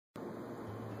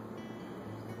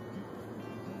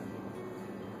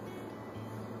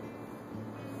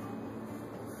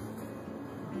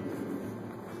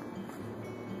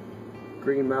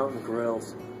Green Mountain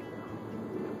grills.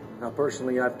 Now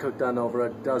personally, I've cooked on over a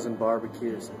dozen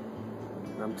barbecues,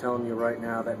 and I'm telling you right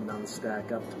now that none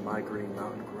stack up to my Green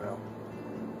Mountain grill.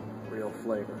 Real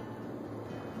flavor.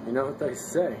 You know what they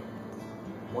say,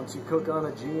 once you cook on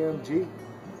a GMG,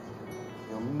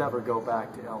 you'll never go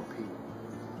back to LP.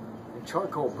 And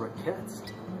charcoal briquettes,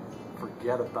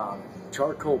 forget about it.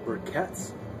 Charcoal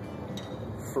briquettes,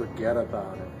 forget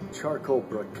about it. Charcoal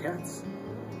briquettes,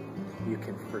 you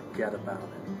can forget about it.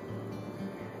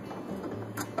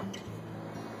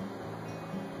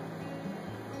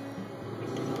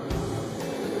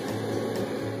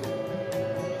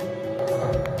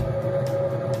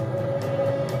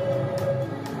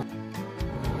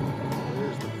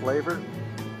 Here's the flavor.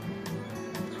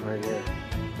 It's right here.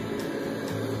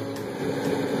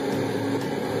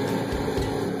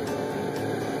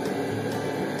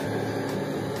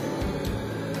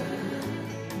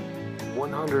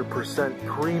 %100%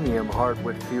 premium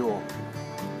hardwood fuel.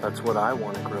 That's what I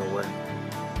want to grill with.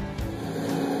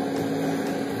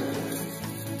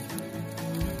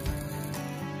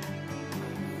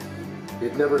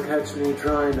 You'd never catch me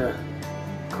trying to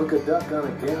cook a duck on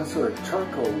a gas or a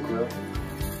charcoal grill.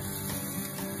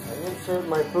 I insert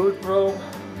my food probe,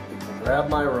 grab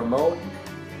my remote,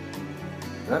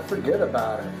 and I forget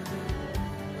about it.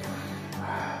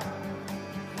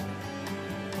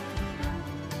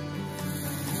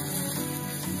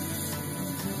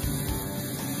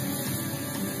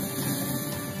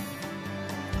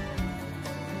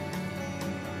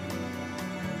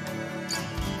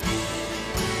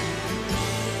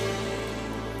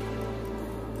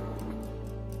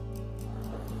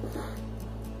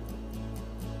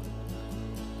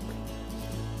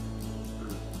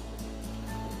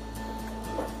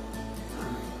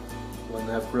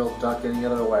 Wouldn't have grilled duck any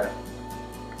other way.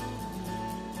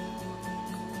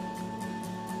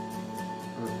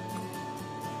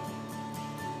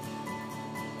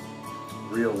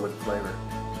 Real wood flavor.